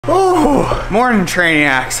Oh, morning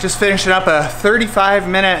Trainiacs. Just finishing up a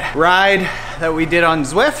 35-minute ride that we did on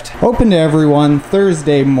Zwift. Open to everyone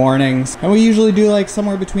Thursday mornings, and we usually do like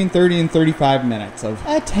somewhere between 30 and 35 minutes of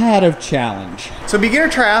a tad of challenge. So beginner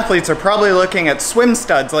triathletes are probably looking at swim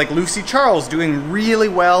studs like Lucy Charles doing really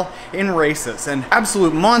well in races, and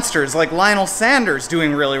absolute monsters like Lionel Sanders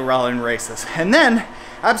doing really well in races. And then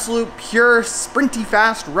absolute pure sprinty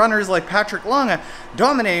fast runners like Patrick Lange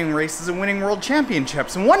dominating races and winning world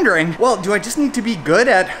championships, and wondering, well, do I just need to be good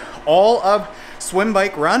at all of swim,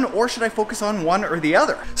 bike, run, or should I focus on one or the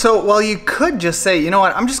other? So while you could just say, you know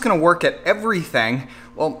what, I'm just gonna work at everything,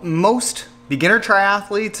 well, most beginner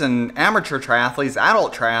triathletes and amateur triathletes,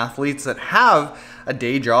 adult triathletes that have a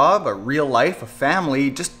day job, a real life, a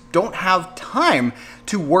family, just don't have time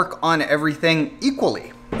to work on everything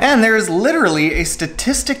equally. And there is literally a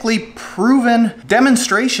statistically proven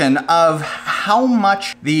demonstration of how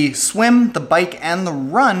much the swim, the bike, and the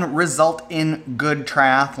run result in good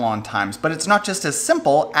triathlon times. But it's not just as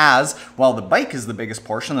simple as, well, the bike is the biggest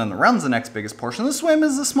portion, then the run's the next biggest portion, the swim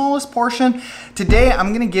is the smallest portion. Today,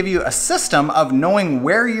 I'm gonna give you a system of knowing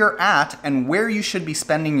where you're at and where you should be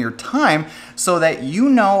spending your time so that you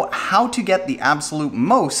know how to get the absolute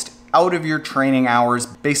most out of your training hours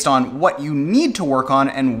based on what you need to work on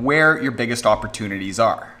and where your biggest opportunities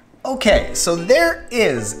are. Okay, so there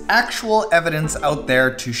is actual evidence out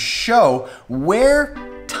there to show where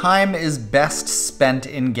time is best spent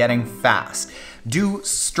in getting fast. Do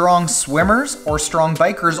strong swimmers or strong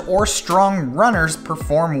bikers or strong runners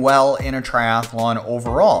perform well in a triathlon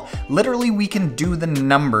overall? Literally, we can do the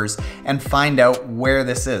numbers and find out where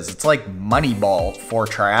this is. It's like Moneyball for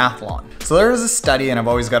triathlon. So there is a study, and I've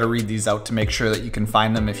always got to read these out to make sure that you can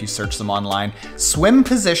find them if you search them online. Swim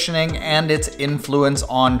positioning and its influence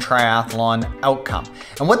on triathlon outcome.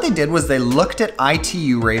 And what they did was they looked at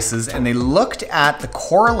ITU races and they looked at the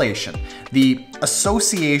correlation, the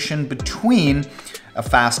association between a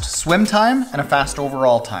fast swim time and a fast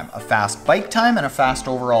overall time, a fast bike time and a fast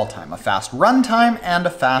overall time, a fast run time and a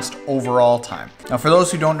fast overall time. Now, for those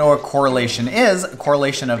who don't know what correlation is, a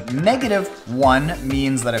correlation of -1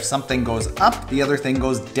 means that if something goes up, the other thing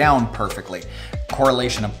goes down perfectly.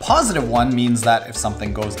 Correlation of +1 means that if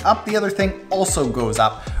something goes up, the other thing also goes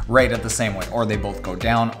up right at the same way, or they both go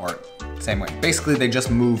down, or same way. Basically, they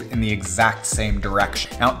just move in the exact same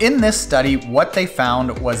direction. Now, in this study, what they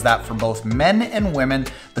found was that for both men and women,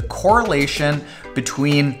 the correlation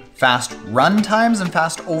between fast run times and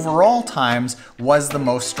fast overall times was the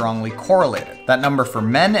most strongly correlated. That number for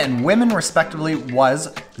men and women respectively was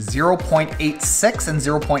 0.86 and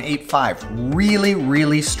 0.85. Really,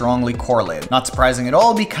 really strongly correlated. Not surprising at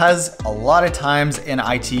all, because a lot of times in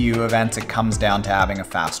ITU events, it comes down to having a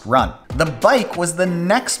fast run. The bike was the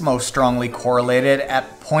next most strongly correlated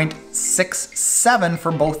at 0.67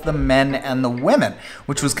 for both the men and the women,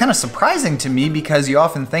 which was kind of surprising to me because you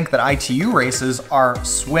often think that ITU races are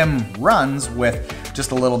swim runs with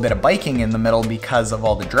just a little bit of biking in the middle because of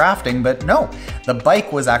all the drafting, but no, the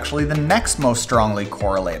bike was actually the next most strongly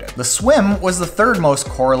correlated. The swim was the third most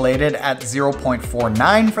correlated at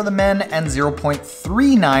 0.49 for the men and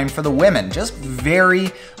 0.39 for the women, just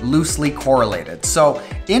very loosely correlated. So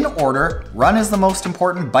in order, run is the most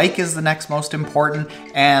important, bike is the next most important,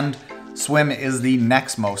 and swim is the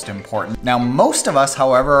next most important. Now, most of us,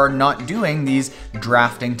 however, are not doing these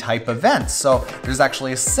drafting type events. So there's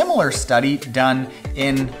actually a similar study done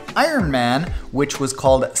in Ironman, which was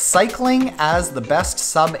called Cycling as the Best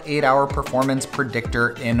Sub-8-Hour Performance Predictor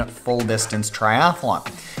in Full Distance Triathlon.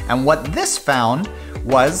 And what this found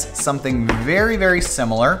was something very, very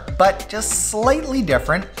similar, but just slightly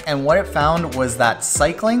different. And what it found was that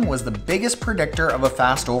cycling was the biggest predictor of a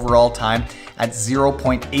fast overall time at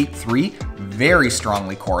 0.83, very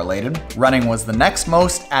strongly correlated. Running was the next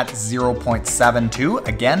most at 0.72,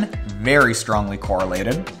 again, very strongly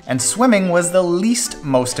correlated. And swimming was the least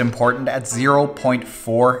most important at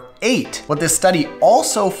 0.48. What this study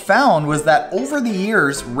also found was that over the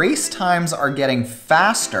years, race times are getting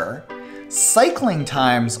faster, cycling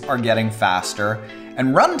times are getting faster,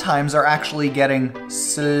 and run times are actually getting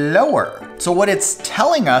slower. So what it's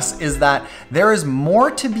telling us is that there is more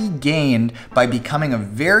to be gained by becoming a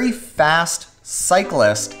very fast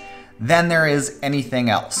cyclist than there is anything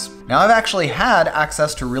else. Now, I've actually had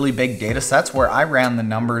access to really big data sets where I ran the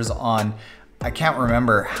numbers on, I can't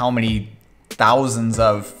remember how many thousands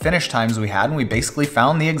of finish times we had, and we basically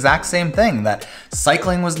found the exact same thing, that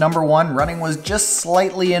cycling was #1, running was just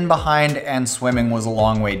slightly in behind, and swimming was a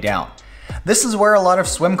long way down. This is where a lot of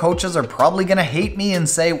swim coaches are probably gonna hate me and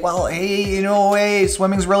say, well, hey, you know, hey,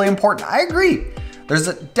 swimming's really important. I agree. There's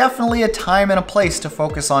definitely a time and a place to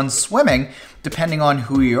focus on swimming, depending on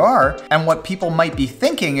who you are. And what people might be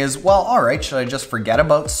thinking is, well, all right, should I just forget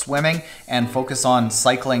about swimming and focus on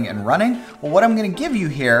cycling and running? Well, what I'm gonna give you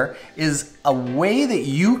here is a way that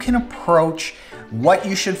you can approach what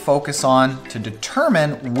you should focus on to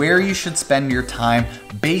determine where you should spend your time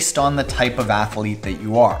based on the type of athlete that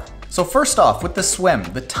you are. So first off, with the swim,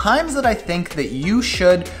 the times that I think that you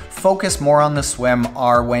should focus more on the swim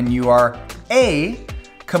are when you are A,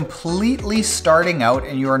 completely starting out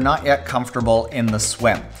and you are not yet comfortable in the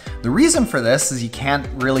swim. The reason for this is you can't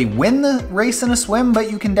really win the race in a swim, but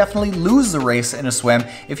you can definitely lose the race in a swim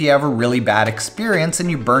if you have a really bad experience and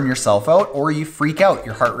you burn yourself out or you freak out.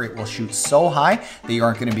 Your heart rate will shoot so high that you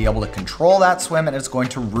aren't going to be able to control that swim and it's going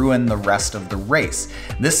to ruin the rest of the race.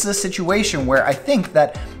 This is a situation where I think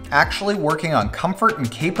that actually working on comfort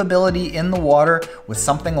and capability in the water with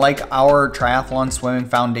something like our Triathlon Swimming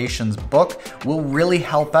Foundations book will really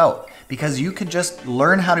help out, because you could just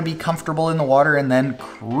learn how to be comfortable in the water and then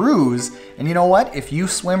cruise. And you know what? If you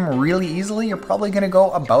swim really easily, you're probably gonna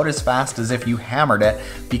go about as fast as if you hammered it,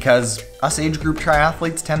 because us age group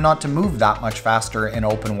triathletes tend not to move that much faster in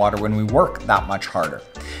open water when we work that much harder.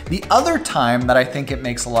 The other time that I think it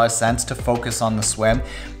makes a lot of sense to focus on the swim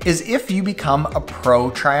is if you become a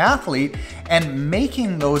pro triathlete, and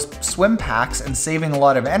making those swim packs and saving a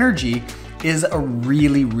lot of energy is a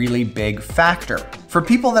really, really big factor. For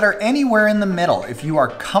people that are anywhere in the middle, if you are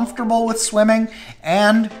comfortable with swimming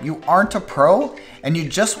and you aren't a pro and you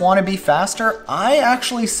just want to be faster, I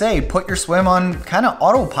actually say put your swim on kind of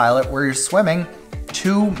autopilot, where you're swimming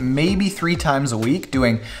 2, maybe 3 times a week,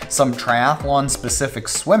 doing some triathlon specific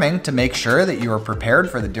swimming to make sure that you are prepared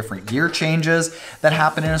for the different gear changes that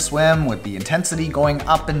happen in a swim, with the intensity going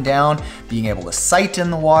up and down, being able to sight in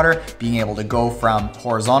the water, being able to go from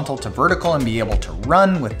horizontal to vertical and be able to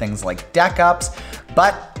run with things like deck ups.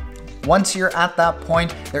 But once you're at that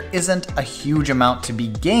point, there isn't a huge amount to be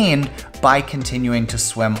gained by continuing to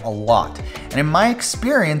swim a lot. And in my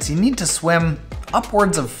experience, you need to swim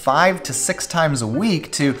upwards of 5 to 6 times a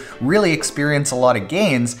week to really experience a lot of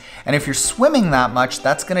gains. And if you're swimming that much,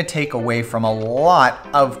 that's gonna take away from a lot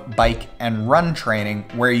of bike and run training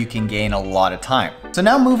where you can gain a lot of time. So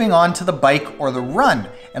now moving on to the bike or the run,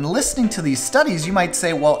 and listening to these studies, you might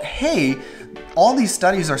say, well, hey, all these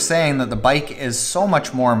studies are saying that the bike is so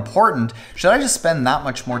much more important. Should I just spend that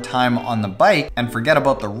much more time on the bike and forget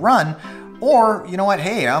about the run? Or, you know what,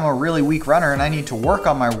 hey, I'm a really weak runner and I need to work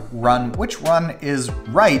on my run. Which run is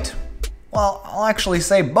right? Well, I'll actually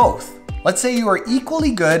say both. Let's say you are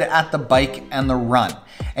equally good at the bike and the run,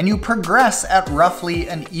 and you progress at roughly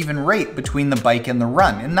an even rate between the bike and the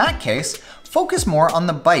run. In that case, focus more on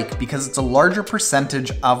the bike because it's a larger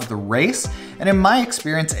percentage of the race. And in my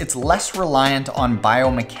experience, it's less reliant on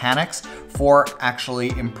biomechanics for actually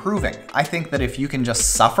improving. I think that if you can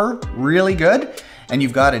just suffer really good, and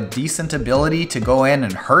you've got a decent ability to go in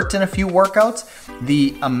and hurt in a few workouts,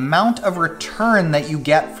 the amount of return that you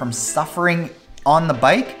get from suffering on the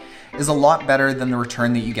bike is a lot better than the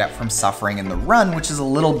return that you get from suffering in the run, which is a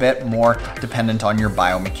little bit more dependent on your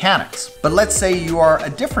biomechanics. But let's say you are a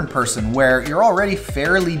different person where you're already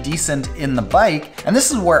fairly decent in the bike, and this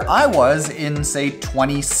is where I was in, say,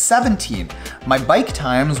 2017. My bike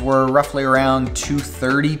times were roughly around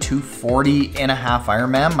 2:30, 2:40 in a half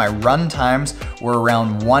Ironman. My run times were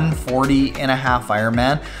around 1:40 in a half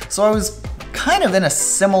Ironman. So I was kind of in a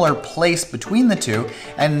similar place between the two.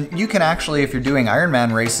 And you can actually, if you're doing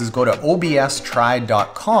Ironman races, go to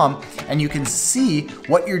obstri.com and you can see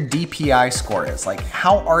what your DPI score is. Like,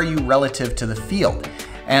 how are you relative to the field?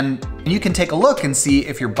 And you can take a look and see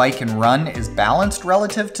if your bike and run is balanced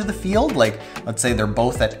relative to the field. Like, let's say they're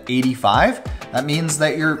both at 85, that means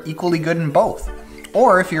that you're equally good in both.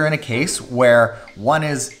 Or if you're in a case where one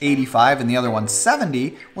is 85 and the other one's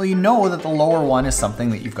 70, well, you know that the lower one is something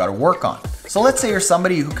that you've got to work on. So let's say you're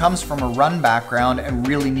somebody who comes from a run background and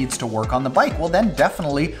really needs to work on the bike. Well, then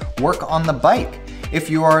definitely work on the bike. If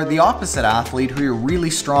you are the opposite athlete who you're really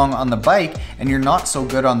strong on the bike and you're not so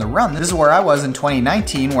good on the run, this is where I was in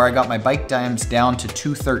 2019, where I got my bike times down to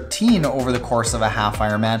 2:13 over the course of a half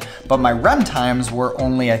Ironman, but my run times were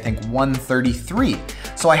only, I think, 1:33.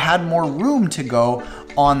 So I had more room to go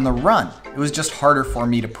on the run. It was just harder for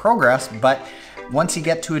me to progress, but once you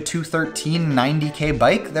get to a 2:13 90K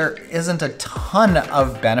bike, there isn't a ton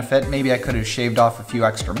of benefit. Maybe I could have shaved off a few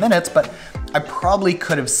extra minutes, but I probably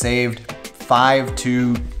could have saved 5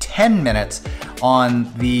 to 10 minutes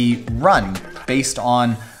on the run based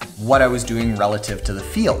on what I was doing relative to the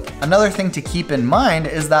field. Another thing to keep in mind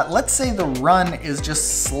is that, let's say the run is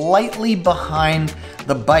just slightly behind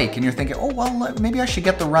the bike and you're thinking, oh, well, maybe I should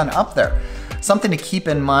get the run up there. something to keep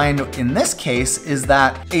in mind in this case is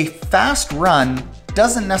that a fast run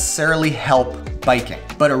doesn't necessarily help biking,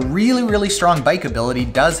 but a really, really strong bike ability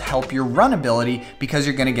does help your run ability because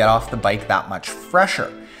you're gonna get off the bike that much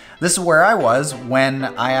fresher. This is where I was when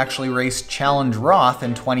I actually raced Challenge Roth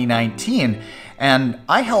in 2019, and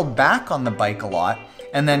I held back on the bike a lot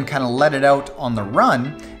and then kind of let it out on the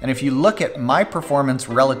run. And if you look at my performance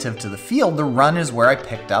relative to the field, the run is where I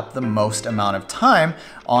picked up the most amount of time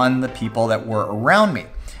on the people that were around me.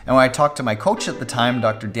 And when I talked to my coach at the time,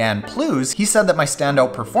 Dr. Dan Plews, he said that my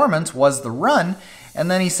standout performance was the run.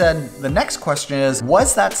 And then he said, the next question is,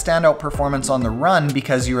 was that standout performance on the run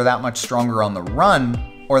because you were that much stronger on the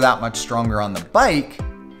run or that much stronger on the bike?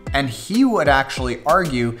 And he would actually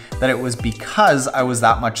argue that it was because I was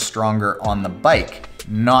that much stronger on the bike,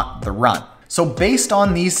 not the run. So based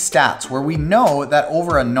on these stats, where we know that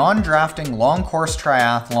over a non-drafting long course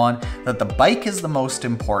triathlon, that the bike is the most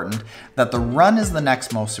important, that the run is the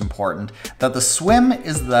next most important, that the swim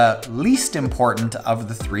is the least important of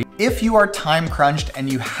the three. If you are time crunched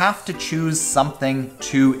and you have to choose something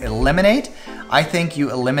to eliminate, I think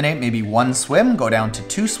you eliminate maybe one swim, go down to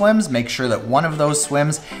 2 swims, make sure that one of those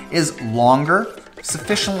swims is longer,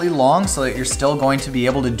 sufficiently long so that you're still going to be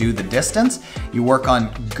able to do the distance. You work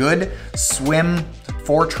on good swim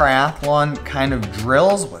for triathlon kind of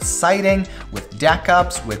drills with sighting, with deck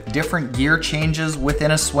ups, with different gear changes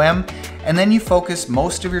within a swim. And then you focus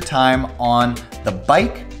most of your time on the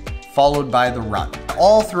bike followed by the run.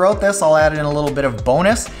 All throughout this, I'll add in a little bit of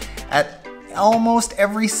bonus at almost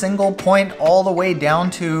every single point, all the way down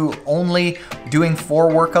to only doing 4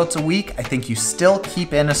 workouts a week. I think you still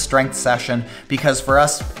keep in a strength session, because for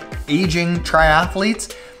us aging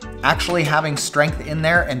triathletes, actually having strength in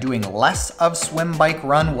there and doing less of swim, bike,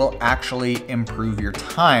 run will actually improve your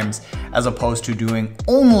times, as opposed to doing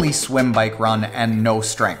only swim, bike, run and no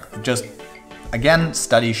strength. Just again,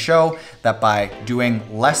 studies show that by doing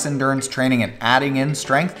less endurance training and adding in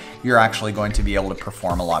strength, you're actually going to be able to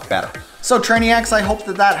perform a lot better. So Trainiacs, I hope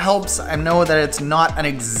that that helps. I know that it's not an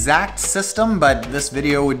exact system, but this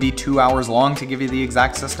video would be 2 hours long to give you the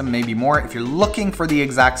exact system, maybe more. If you're looking for the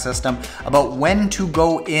exact system about when to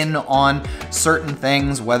go in on certain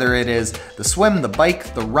things, whether it is the swim, the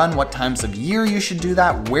bike, the run, what times of year you should do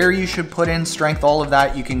that, where you should put in strength, all of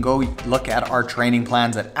that, you can go look at our training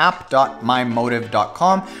plans at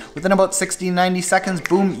app.mymotive.com. Within about 60-90 seconds,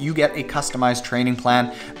 boom, you get a customized training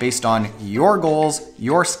plan based on your goals,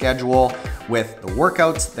 your schedule, with the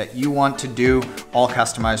workouts that you want to do, all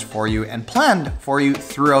customized for you and planned for you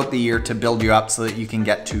throughout the year to build you up so that you can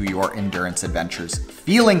get to your endurance adventures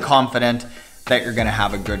feeling confident that you're gonna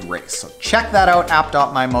have a good race. So check that out,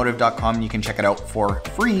 app.mymotive.com. You can check it out for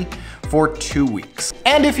free for 2 weeks.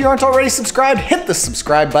 And if you aren't already subscribed, hit the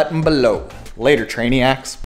subscribe button below. Later, Trainiacs.